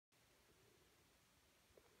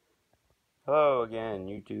Hello again,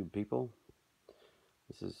 YouTube people.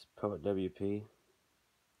 This is Poet WP.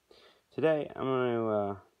 Today I'm going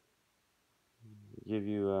to give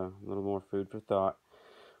you a little more food for thought,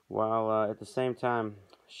 while at the same time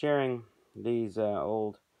sharing these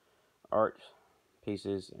old art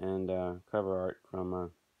pieces and cover art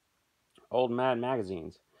from old Mad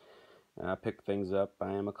magazines. I pick things up.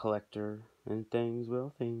 I am a collector, and things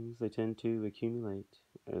they tend to accumulate,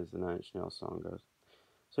 as the Nine Inch Nails song goes.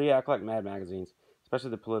 So yeah, I collect Mad magazines,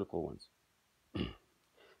 especially the political ones.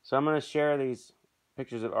 So I'm going to share these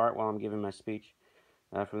pictures of art while I'm giving my speech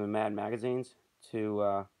from the Mad magazines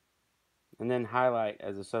and then highlight,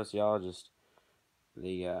 as a sociologist,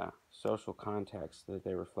 the social context that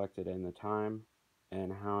they reflected in the time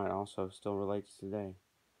and how it also still relates today.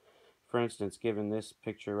 For instance, given this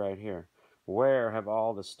picture right here, where have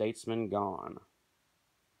all the statesmen gone?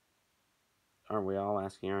 Aren't we all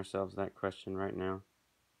asking ourselves that question right now?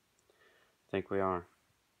 I think we are.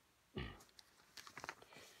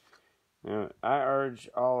 I urge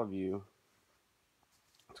all of you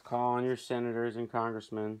to call on your senators and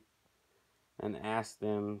congressmen and ask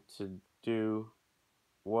them to do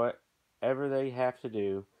whatever they have to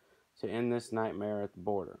do to end this nightmare at the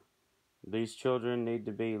border. These children need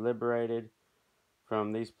to be liberated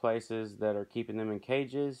from these places that are keeping them in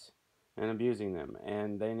cages and abusing them,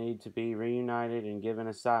 and they need to be reunited and given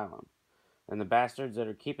asylum. And the bastards that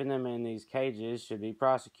are keeping them in these cages should be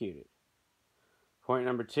prosecuted. Point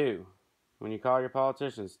number 2. When you call your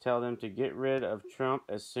politicians, tell them to get rid of Trump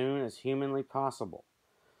as soon as humanly possible.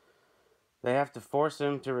 They have to force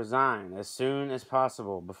him to resign as soon as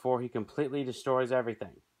possible before he completely destroys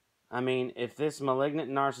everything. I mean, if this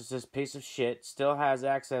malignant narcissist piece of shit still has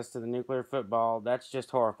access to the nuclear football, that's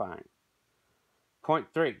just horrifying. Point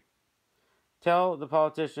 3. Tell the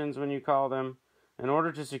politicians when you call them, in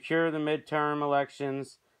order to secure the midterm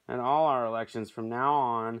elections and all our elections from now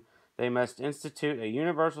on, they must institute a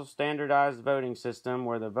universal standardized voting system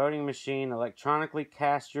where the voting machine electronically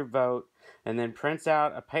casts your vote and then prints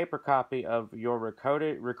out a paper copy of your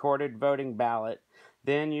recorded voting ballot.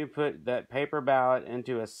 Then you put that paper ballot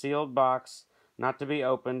into a sealed box, not to be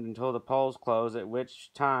opened until the polls close, at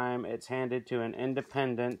which time it's handed to an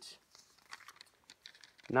independent,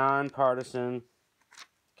 nonpartisan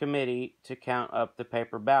committee to count up the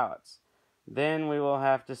paper ballots. Then we will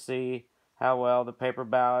have to see how well the paper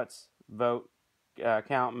ballots vote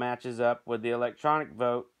count matches up with the electronic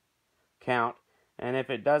vote count, and if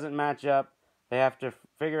it doesn't match up, they have to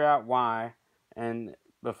figure out why, and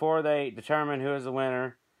before they determine who is the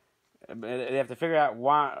winner, they have to figure out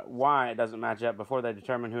why it doesn't match up before they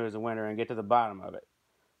determine who is the winner and get to the bottom of it,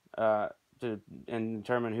 and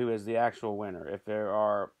determine who is the actual winner if there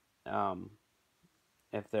are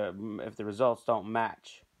if the results don't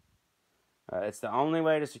match. It's the only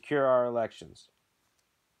way to secure our elections.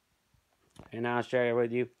 And now I'll share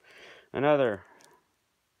with you another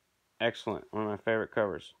excellent, one of my favorite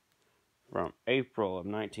covers from April of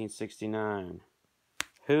 1969.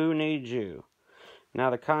 Who Needs You? Now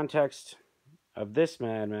the context of this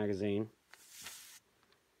Mad magazine,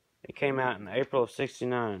 it came out in April of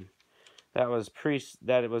 69. That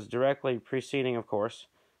was directly preceding, of course,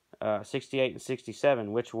 68 and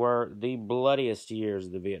 67, which were the bloodiest years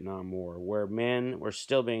of the Vietnam War, where men were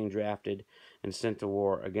still being drafted and sent to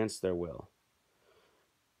war against their will.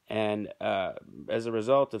 And as a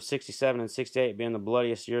result of 67 and 68 being the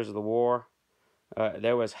bloodiest years of the war,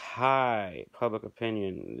 there was high public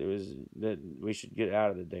opinion. It was that we should get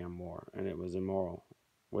out of the damn war, and it was immoral,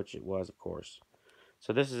 which it was, of course.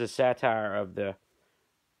 So this is a satire of the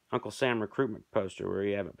Uncle Sam recruitment poster, where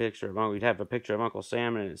you have a picture of Uncle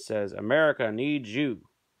Sam, and it says, "America needs you."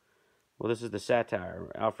 Well, this is the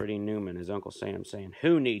satire. Alfred E. Newman is Uncle Sam saying,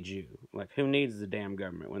 "Who needs you?" Like, who needs the damn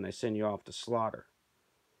government when they send you off to slaughter?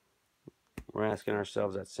 We're asking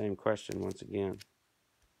ourselves that same question once again.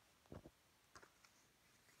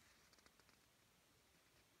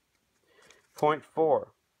 Point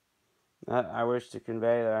 4. I wish to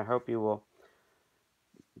convey that I hope you will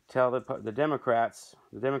tell the Democrats,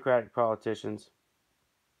 the Democratic politicians,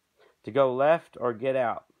 to go left or get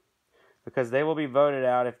out, because they will be voted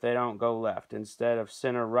out if they don't go left instead of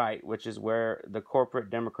center right, which is where the corporate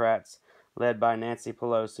Democrats, led by Nancy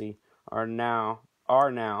Pelosi, are now,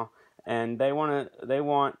 and they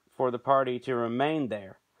want for the party to remain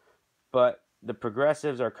there. But the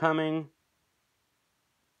progressives are coming,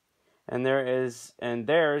 and theirs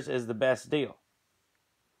is the best deal.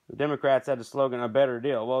 The Democrats had the slogan, "a better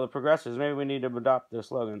deal." Well, the progressives, maybe we need to adopt the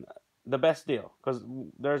slogan, "the best deal," because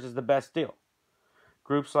theirs is the best deal.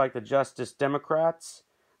 Groups like the Justice Democrats,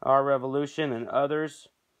 Our Revolution, and others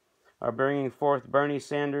are bringing forth Bernie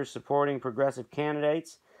Sanders supporting progressive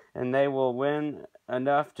candidates, and they will win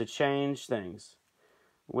enough to change things.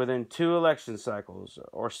 Within 2 election cycles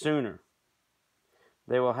or sooner,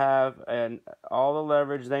 they will have all the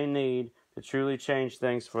leverage they need to truly change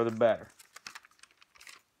things for the better.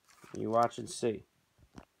 You watch and see.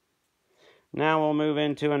 Now we'll move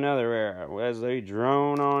into another era as they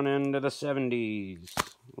drone on into the 70s.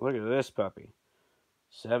 Look at this puppy.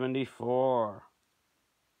 74.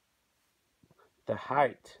 The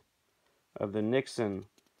height of the Nixon.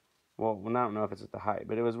 Well, I don't know if it's at the height,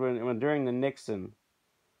 but it was when during the Nixon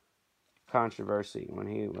controversy, when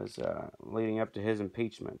he was leading up to his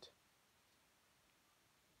impeachment.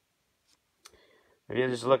 If you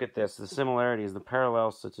just look at this, the similarities, the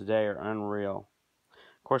parallels to today are unreal.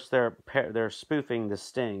 Of course, they're spoofing The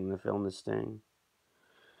Sting, the film The Sting.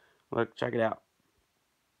 Look, check it out.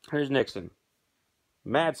 Here's Nixon.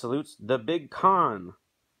 Mad salutes the big con.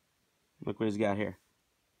 Look what he's got here.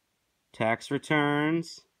 Tax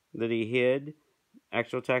returns that he hid.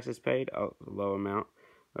 Actual taxes paid, a low amount.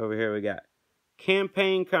 Over here we got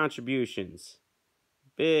campaign contributions.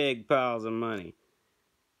 Big piles of money.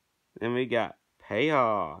 Then we got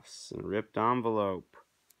payoffs and ripped envelope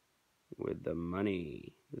with the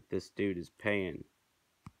money that this dude is paying.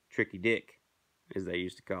 Tricky Dick, as they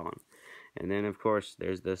used to call him. And then, of course,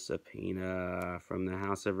 there's the subpoena from the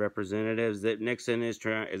House of Representatives that Nixon is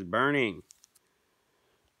burning.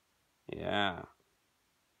 Yeah.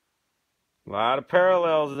 A lot of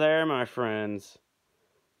parallels there, my friends.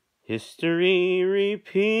 History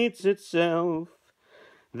repeats itself.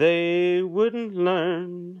 They wouldn't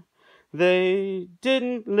learn. They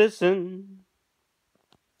didn't listen.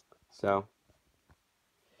 So,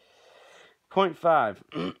 point 5.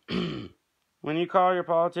 When you call your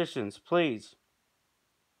politicians, please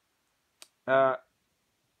tell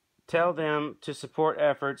them to support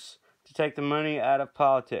efforts to take the money out of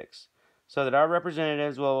politics so that our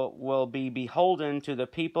representatives will be beholden to the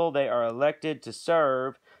people they are elected to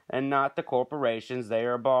serve and not the corporations they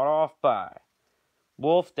are bought off by.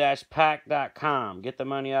 Wolf-pack.com. Get the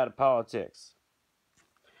money out of politics.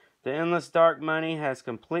 The endless dark money has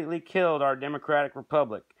completely killed our democratic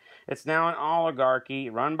republic. It's now an oligarchy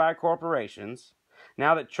run by corporations.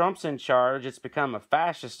 Now that Trump's in charge, it's become a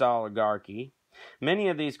fascist oligarchy. Many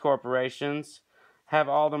of these corporations have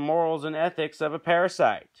all the morals and ethics of a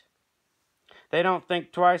parasite. They don't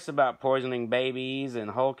think twice about poisoning babies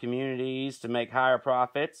and whole communities to make higher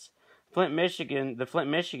profits. The Flint,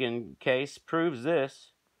 Michigan case proves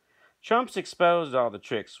this. Trump's exposed all the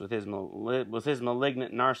tricks with his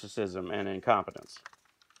malignant narcissism and incompetence.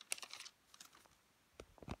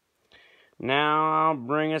 Now I'll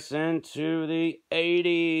bring us into the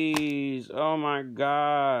 80s. Oh my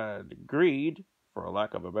God. Greed, for a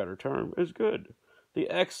lack of a better term, is good. The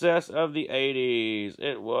excess of the 80s.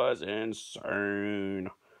 It was insane.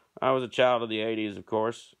 I was a child of the 80s, of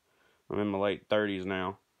course. I'm in my late 30s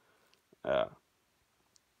now.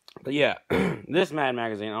 But yeah, this Mad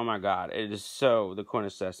Magazine, oh my God, it is so the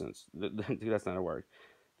quintessential, that's not a word,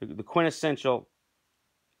 the quintessential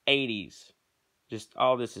 80s. Just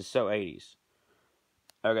all this is so 80s.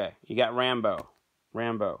 Okay, you got Rambo.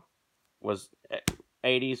 Rambo was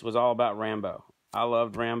 80s was all about Rambo. I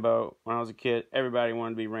loved Rambo when I was a kid. Everybody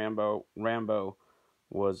wanted to be Rambo. Rambo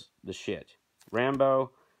was the shit.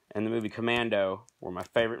 Rambo and the movie Commando were my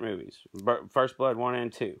favorite movies. First Blood 1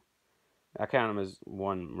 and 2. I count them as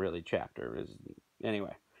one really chapter.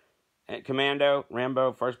 Anyway, Commando,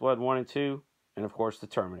 Rambo, First Blood 1 and 2, and of course the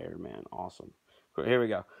Terminator, man. Awesome. Here we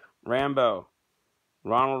go. Rambo,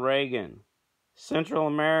 Ronald Reagan, Central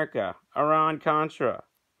America, Iran-Contra.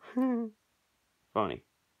 Funny.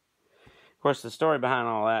 Of course, the story behind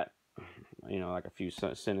all that, like a few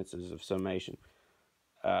sentences of summation.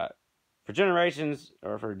 For generations,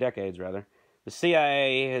 or for decades rather, the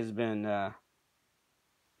CIA has been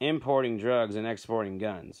importing drugs and exporting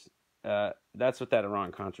guns. That's what that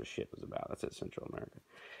Iran-Contra shit was about. That's at Central America.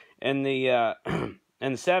 In the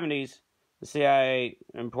 70s, the CIA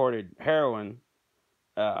imported heroin,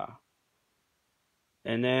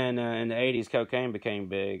 and then in the 80s, cocaine became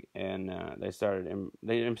big, and in the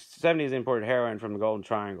 70s, they imported heroin from the Golden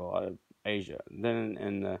Triangle out of Asia. Then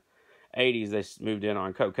in the 80s, they moved in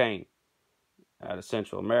on cocaine out of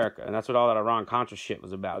Central America, and that's what all that Iran-Contra shit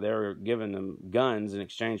was about. They were giving them guns in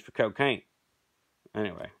exchange for cocaine.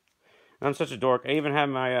 Anyway, I'm such a dork. I even have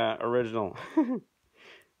my original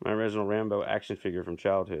Rambo action figure from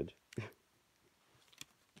childhood.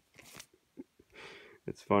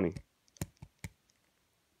 It's funny.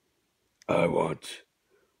 I want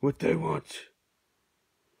what they want.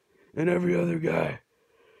 And every other guy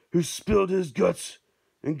who spilled his guts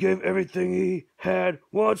and gave everything he had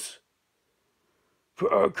once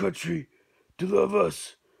for our country to love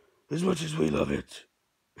us as much as we love it.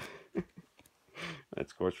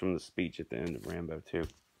 That's, of course, from the speech at the end of Rambo 2.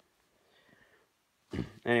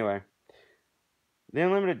 Anyway, the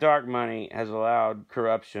unlimited dark money has allowed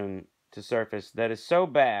corruption to surface that is so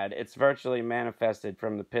bad it's virtually manifested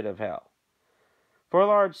from the pit of hell. For a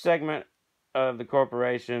large segment of the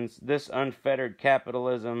corporations, this unfettered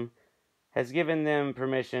capitalism has given them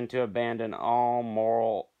permission to abandon all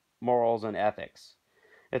morals and ethics.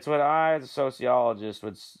 It's what I, as a sociologist,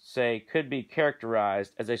 would say could be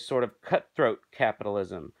characterized as a sort of cutthroat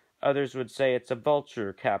capitalism. Others would say it's a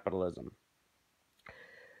vulture capitalism.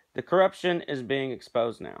 The corruption is being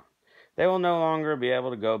exposed now. They will no longer be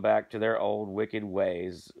able to go back to their old wicked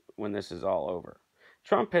ways when this is all over.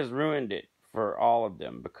 Trump has ruined it for all of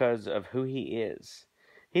them because of who he is.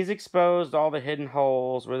 He's exposed all the hidden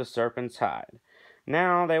holes where the serpents hide.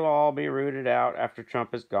 Now they will all be rooted out after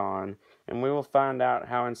Trump is gone, and we will find out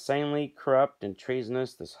how insanely corrupt and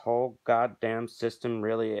treasonous this whole goddamn system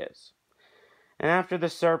really is. And after the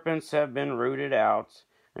serpents have been rooted out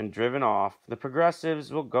and driven off, the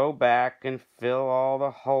progressives will go back and fill all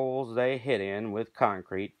the holes they hid in with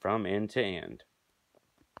concrete from end to end.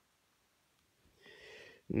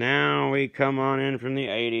 Now we come on in from the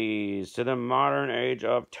 80s to the modern age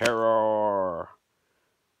of terror,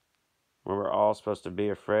 where we're all supposed to be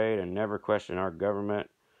afraid and never question our government.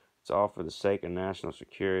 It's all for the sake of national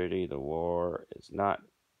security. The war is not,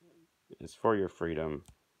 it's for your freedom.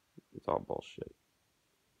 It's all bullshit.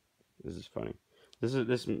 This is funny.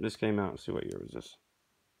 This came out, let's see, what year was this?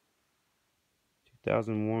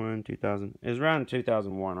 2001, 2000. It was around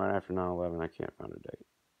 2001, right after 9/11. I can't find a date.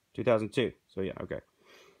 2002. So yeah, okay.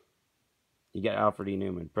 You got Alfred E.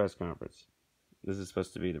 Newman, press conference. This is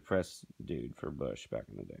supposed to be the press dude for Bush back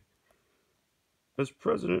in the day. As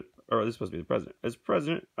president, or this is supposed to be the president. As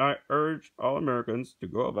president, I urge all Americans to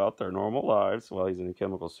go about their normal lives while he's in a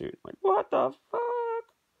chemical suit. Like, what the fuck?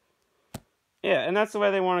 Yeah, and that's the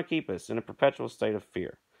way they want to keep us, in a perpetual state of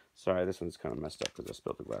fear. Sorry, this one's kind of messed up because I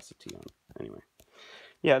spilled a glass of tea on it. Anyway.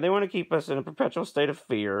 Yeah, they want to keep us in a perpetual state of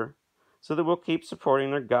fear so that we'll keep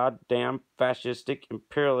supporting their goddamn fascistic,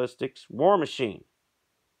 imperialistic war machine.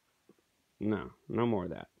 No more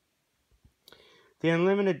of that. The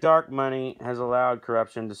unlimited dark money has allowed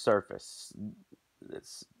corruption to surface.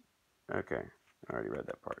 Okay, I already read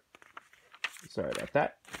that part. Sorry about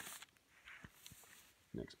that.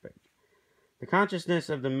 Next page. The consciousness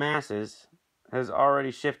of the masses has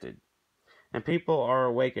already shifted, and people are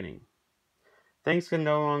awakening. Things can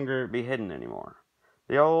no longer be hidden anymore.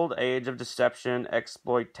 The old age of deception,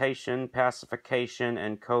 exploitation, pacification,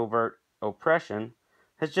 and covert oppression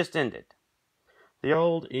has just ended. The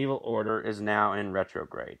old evil order is now in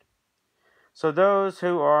retrograde. So those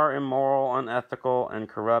who are immoral, unethical, and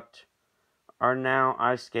corrupt are now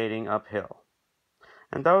ice skating uphill.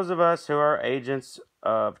 And those of us who are agents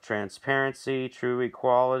of transparency, true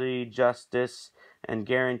equality, justice, and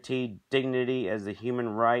guaranteed dignity as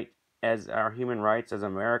our human rights as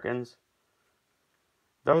Americans,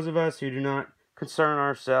 those of us who do not concern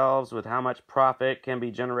ourselves with how much profit can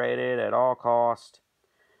be generated at all cost,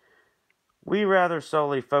 we rather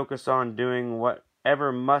solely focus on doing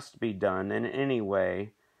whatever must be done in any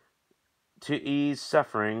way to ease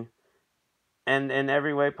suffering and in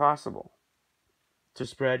every way possible to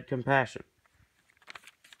spread compassion.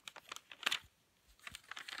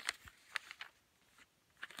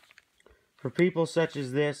 For people such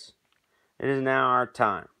as this, it is now our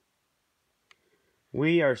time.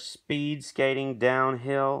 We are speed skating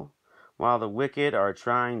downhill while the wicked are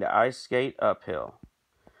trying to ice skate uphill.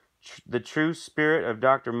 The true spirit of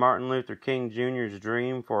Dr. Martin Luther King Jr.'s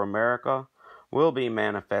dream for America will be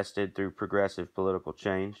manifested through progressive political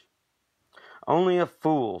change. Only a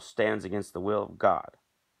fool stands against the will of God.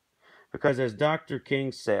 Because as Dr.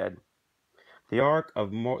 King said, the arc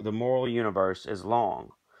of the moral universe is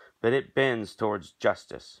long, but it bends towards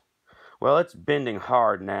justice. Well, it's bending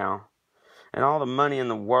hard now, and all the money in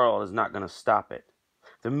the world is not going to stop it.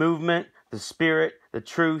 The movement, the spirit, the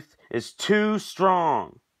truth is too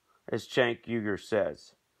strong, as Cenk Uygur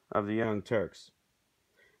says of the Young Turks.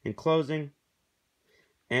 In closing,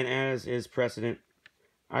 and as is precedent,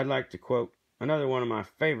 I'd like to quote another one of my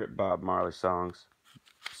favorite Bob Marley songs,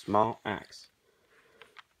 Small Axe.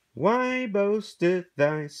 Why boasteth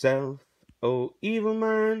thyself, O evil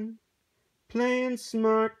man, playing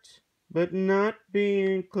smart, but not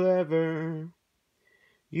being clever?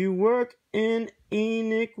 You work in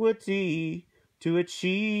iniquity to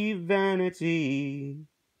achieve vanity,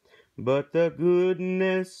 but the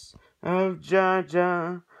goodness of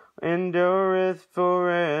Jah endureth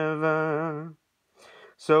forever.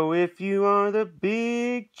 So if you are the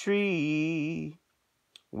big tree,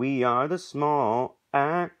 we are the small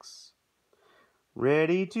axe,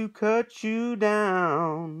 ready to cut you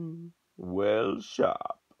down, well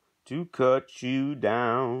sharp to cut you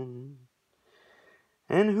down.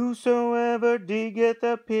 And whosoever diggeth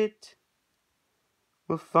a pit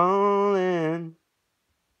will fall in.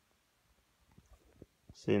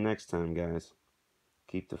 See you next time, guys.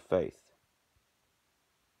 Keep the faith.